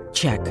wear?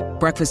 Check.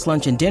 Breakfast,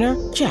 lunch, and dinner?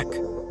 Check.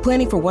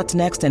 Planning for what's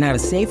next and how to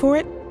save for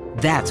it?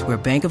 That's where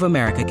Bank of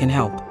America can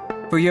help.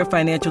 For your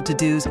financial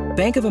to-dos,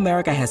 Bank of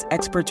America has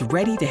experts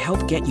ready to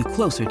help get you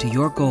closer to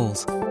your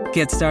goals.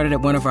 Get started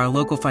at one of our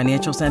local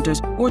financial centers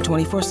or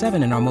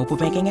 24/7 in our mobile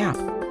banking app.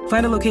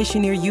 Find a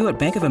location near you at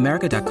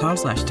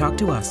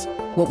bankofamerica.com/talktous.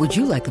 What would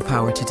you like the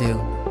power to do?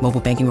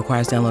 Mobile banking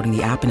requires downloading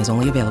the app and is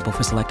only available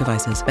for select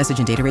devices. Message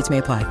and data rates may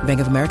apply.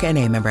 Bank of America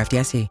NA, member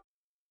FDIC.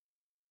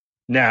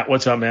 Nat,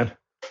 what's up, man?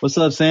 What's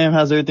up, Sam?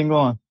 How's everything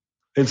going?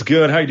 It's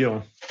good. How you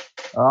doing?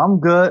 I'm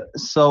good.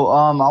 So,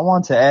 I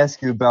want to ask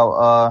you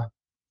about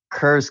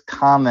Kerr's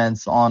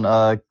comments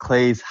on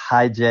Clay's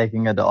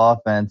hijacking of the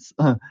offense,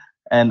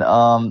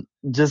 and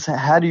just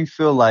how do you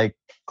feel like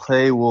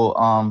Clay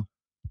will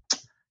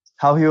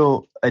how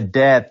he'll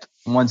adapt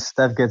once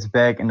Steph gets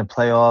back in the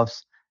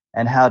playoffs,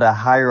 and how the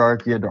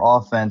hierarchy of the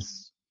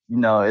offense,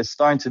 is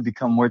starting to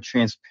become more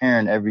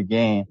transparent every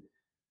game.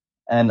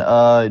 And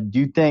do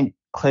you think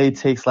Clay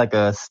takes like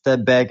a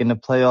step back in the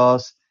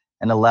playoffs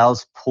and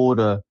allows Poole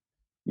to,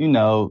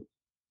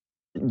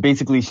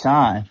 basically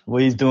shine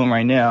what he's doing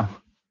right now?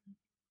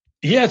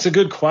 Yeah, it's a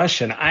good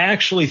question. I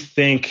actually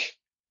think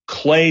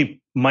Clay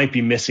might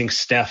be missing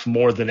Steph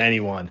more than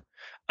anyone.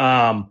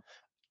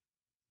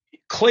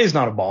 Clay's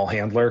not a ball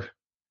handler.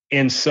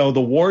 And so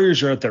the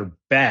Warriors are at their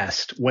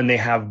best when they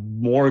have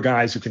more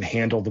guys who can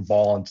handle the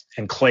ball,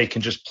 and Clay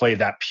can just play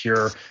that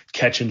pure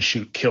catch and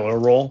shoot killer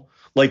role.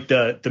 Like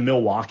the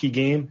Milwaukee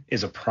game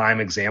is a prime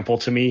example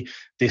to me.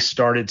 They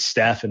started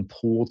Steph and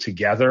Poole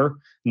together,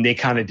 and they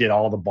kind of did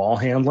all the ball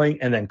handling.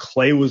 And then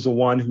Clay was the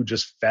one who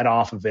just fed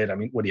off of it. I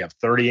mean, what do you have,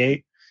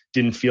 38?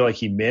 Didn't feel like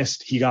he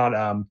missed. He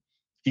got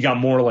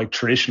more like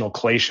traditional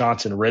Clay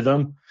shots in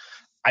rhythm.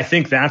 I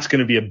think that's going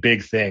to be a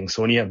big thing.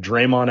 So when you have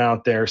Draymond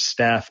out there,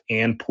 Steph,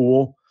 and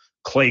Poole,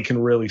 Clay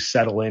can really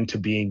settle into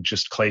being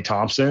just Klay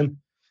Thompson.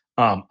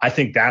 I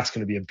think that's going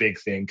to be a big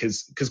thing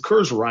because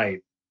Kerr's right.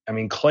 I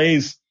mean,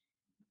 Clay's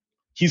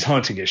he's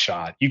hunting a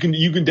shot. You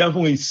can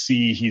definitely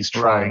see he's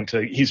trying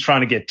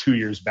to get 2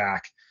 years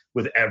back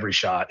with every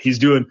shot he's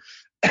doing.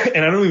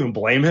 And I don't even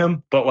blame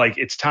him, but like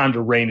it's time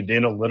to rein it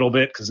in a little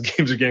bit because the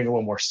games are getting a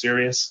little more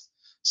serious.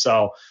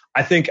 So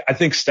I think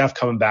Steph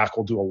coming back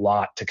will do a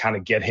lot to kind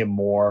of get him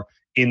more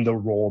in the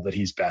role that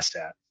he's best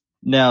at.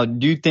 Now,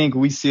 do you think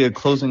we see a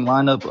closing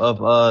lineup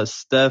of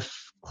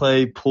Steph,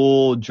 Clay,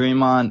 Poole,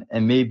 Draymond,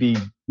 and maybe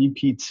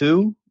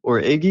DP2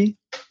 or Iggy?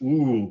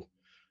 Ooh,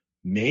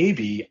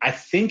 maybe. I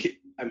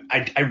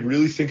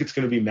really think it's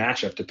going to be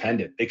matchup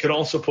dependent. They could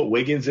also put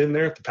Wiggins in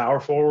there at the power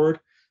forward,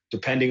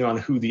 depending on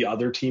who the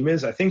other team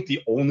is. I think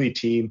the only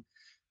team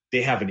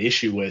they have an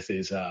issue with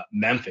is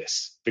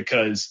Memphis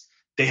because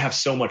they have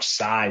so much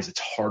size. It's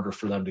harder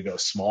for them to go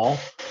small.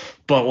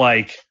 But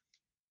like,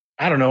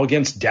 I don't know,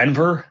 against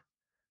Denver,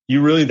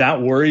 you really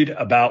that worried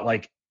about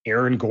like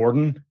Aaron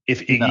Gordon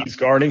if Iggy's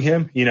guarding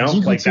him? You know,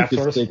 like that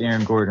sort of thing.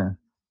 Aaron Gordon.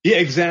 Yeah,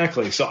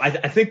 exactly. So I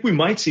think we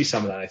might see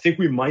some of that. I think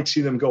we might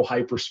see them go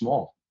hyper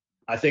small.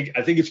 I think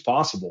it's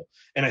possible.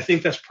 And I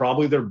think that's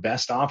probably their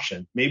best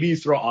option. Maybe you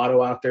throw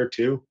Otto out there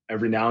too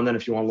every now and then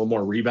if you want a little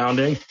more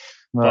rebounding.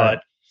 Right.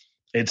 But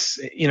it's,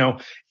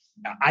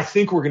 I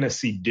think we're going to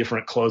see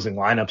different closing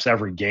lineups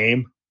every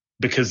game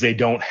because they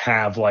don't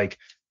have like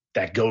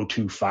that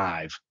go-to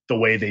five the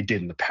way they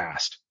did in the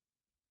past.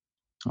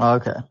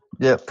 Okay.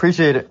 Yeah,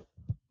 appreciate it.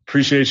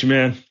 Appreciate you,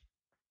 man.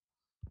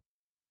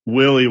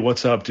 Willie,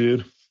 what's up,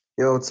 dude?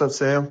 Yo, what's up,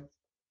 Sam?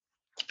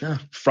 Yeah,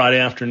 Friday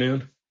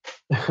afternoon.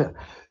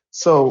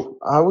 So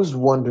I was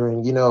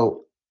wondering,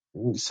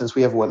 since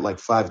we have like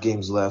 5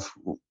 games left,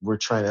 we're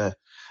trying to,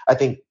 I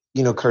think,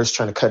 Kerr's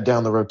trying to cut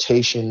down the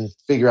rotation,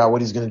 figure out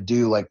what he's going to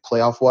do like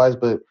playoff wise.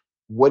 But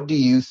what do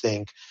you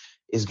think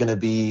is going to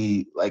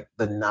be like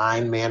the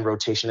 9-man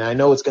rotation? And I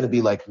know it's going to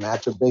be like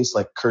matchup based,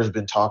 like Kerr's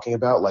been talking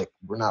about. Like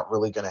we're not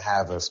really going to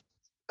have a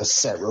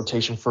set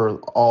rotation for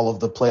all of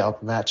the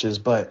playoff matches,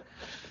 but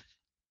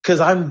because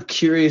I'm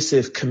curious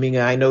if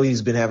Kuminga, I know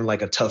he's been having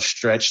like a tough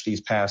stretch these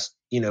past,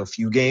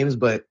 few games,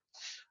 but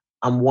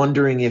I'm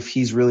wondering if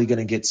he's really going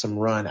to get some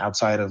run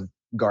outside of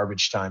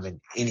garbage time in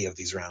any of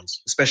these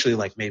rounds, especially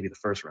like maybe the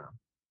first round.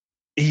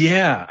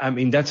 Yeah, I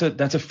mean, that's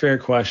a fair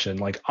question.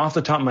 Like off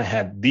the top of my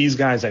head, these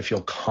guys I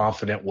feel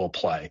confident will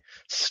play.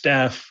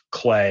 Steph,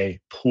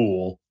 Clay,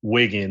 Poole,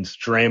 Wiggins,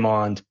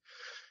 Draymond,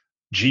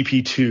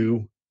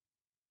 GP2,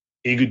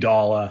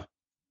 Iguodala,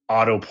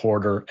 Otto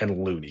Porter,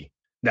 and Looney.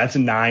 That's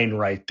 9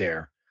 right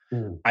there.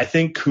 I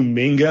think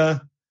Kuminga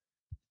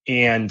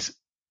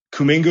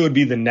would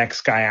be the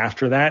next guy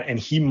after that, and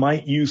he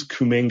might use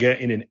Kuminga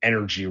in an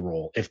energy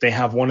role. If they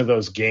have one of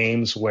those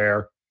games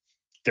where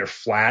they're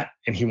flat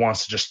and he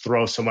wants to just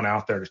throw someone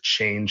out there to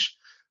change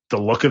the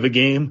look of a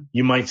game,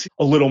 you might see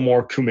a little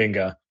more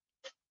Kuminga.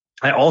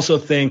 I also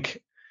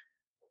think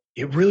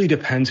it really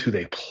depends who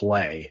they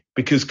play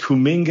because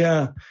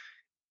Kuminga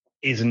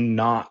is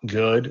not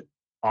good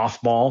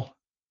off ball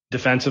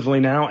defensively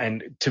now.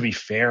 And to be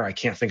fair, I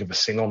can't think of a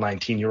single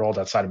 19-year-old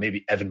outside of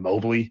maybe Evan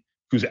Mobley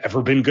who's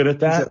ever been good at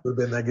that. He's never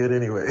been that good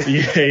anyway.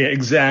 Yeah,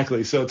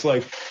 exactly. So it's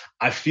like,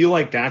 I feel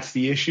like that's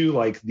the issue.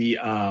 Like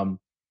the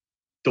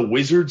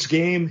Wizards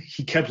game,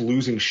 he kept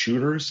losing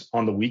shooters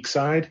on the weak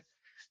side.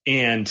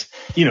 And,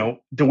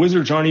 the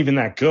Wizards aren't even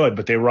that good,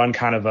 but they run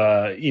kind of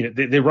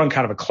they run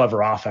kind of a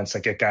clever offense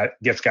that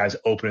gets guys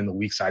open in the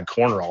weak side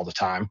corner all the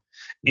time.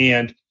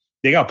 And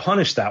they got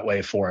punished that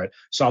way for it.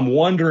 So I'm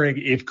wondering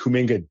if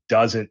Kuminga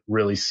doesn't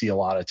really see a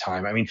lot of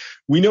time. I mean,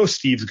 we know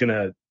Steve's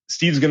gonna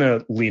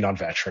lean on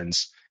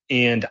veterans,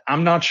 and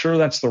I'm not sure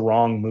that's the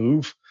wrong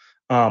move.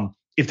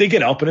 If they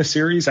get up in a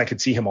series, I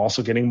could see him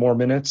also getting more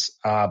minutes,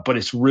 but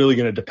it's really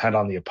going to depend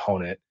on the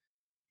opponent.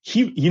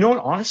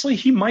 Honestly,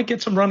 he might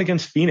get some run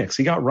against Phoenix.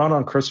 He got run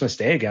on Christmas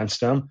Day against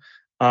them.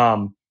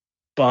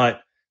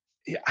 But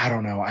I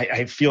don't know.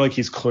 I feel like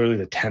he's clearly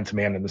the 10th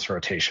man in this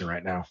rotation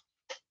right now.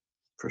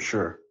 For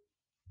sure.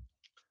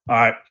 All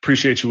right.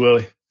 Appreciate you,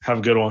 Willie. Have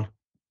a good one.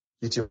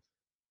 You too.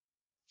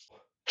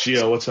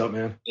 Gio, what's up,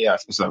 man? Yeah,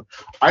 what's up?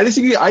 I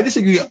disagree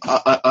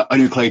on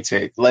your Clay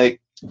take.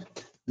 Like,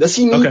 does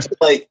he need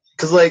to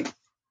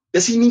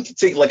does he need to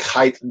take like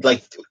high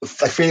like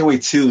fadeaway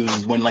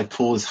twos when like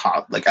Poole is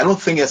hot? Like, I don't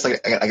think that's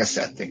like a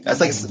set thing.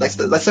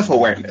 That's self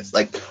awareness.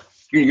 Like,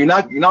 you're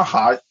not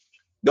hot.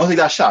 Don't take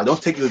that shot.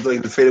 Don't take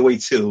the fadeaway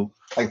two.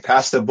 Like,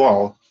 pass the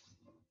ball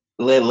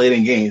late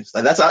in games.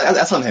 Like, that's on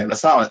him.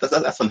 That's on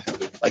him.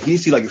 Like, he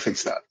needs to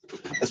fix that.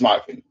 That's my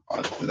opinion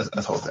on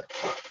that whole thing.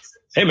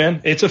 Hey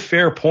man, it's a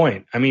fair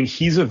point. I mean,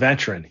 he's a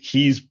veteran.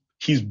 He's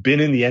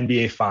been in the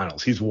NBA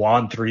Finals. He's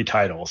won 3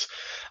 titles.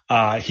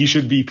 He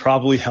should be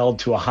probably held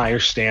to a higher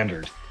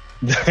standard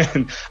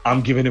than I'm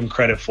giving him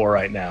credit for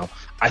right now.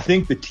 I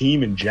think the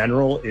team in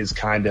general is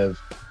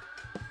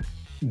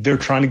they're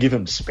trying to give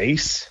him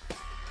space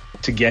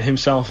to get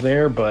himself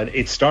there, but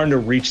it's starting to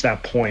reach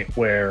that point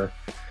where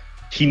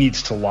he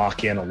needs to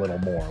lock in a little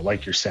more,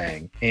 like you're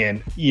saying.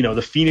 And,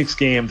 the Phoenix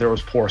game, there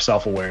was poor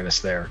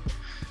self-awareness there.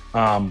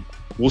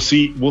 We'll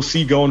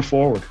see going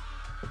forward.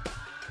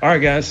 All right,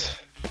 guys.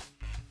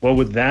 Well,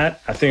 with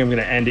that, I think I'm going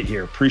to end it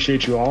here.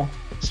 Appreciate you all.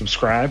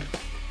 subscribe.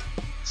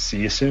 See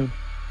you soon.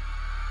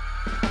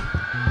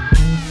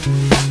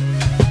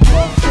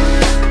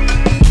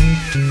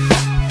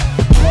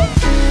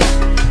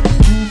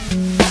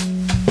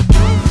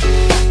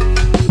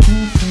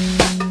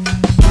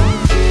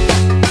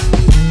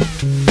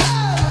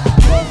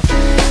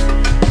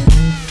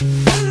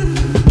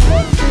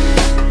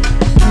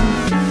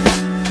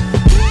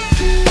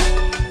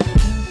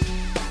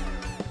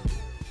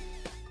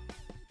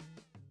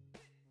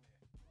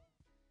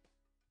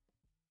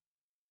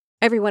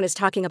 Everyone is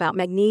talking about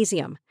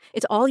magnesium.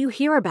 It's all you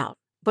hear about.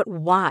 But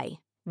why?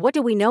 What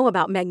do we know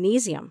about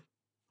magnesium?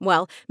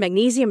 Well,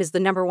 magnesium is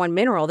the number one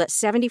mineral that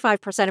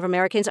 75% of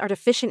Americans are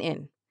deficient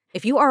in.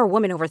 If you are a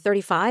woman over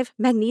 35,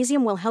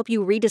 magnesium will help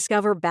you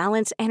rediscover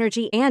balance,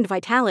 energy, and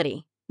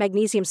vitality.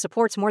 Magnesium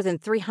supports more than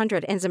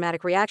 300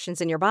 enzymatic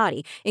reactions in your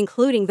body,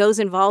 including those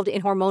involved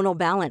in hormonal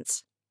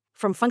balance.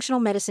 From functional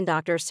medicine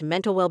doctors to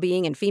mental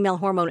well-being and female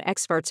hormone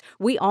experts,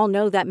 we all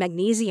know that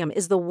magnesium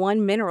is the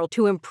one mineral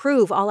to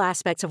improve all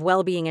aspects of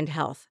well-being and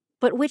health.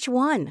 But which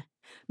one?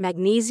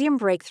 Magnesium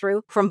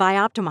Breakthrough from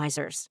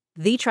Bioptimizers,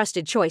 the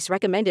trusted choice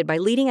recommended by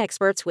leading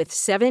experts with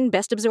 7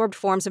 best-absorbed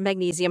forms of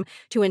magnesium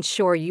to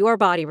ensure your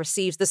body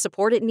receives the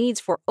support it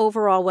needs for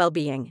overall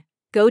well-being.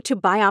 Go to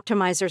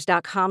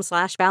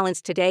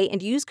bioptimizers.com/balance today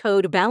and use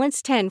code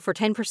BALANCE10 for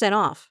 10%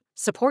 off.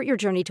 Support your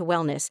journey to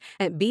wellness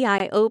at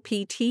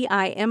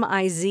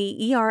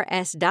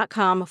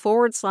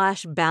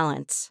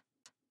bioptimizers.com/balance.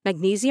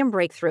 Magnesium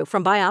Breakthrough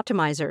from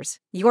Bioptimizers,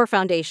 your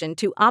foundation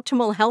to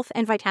optimal health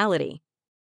and vitality.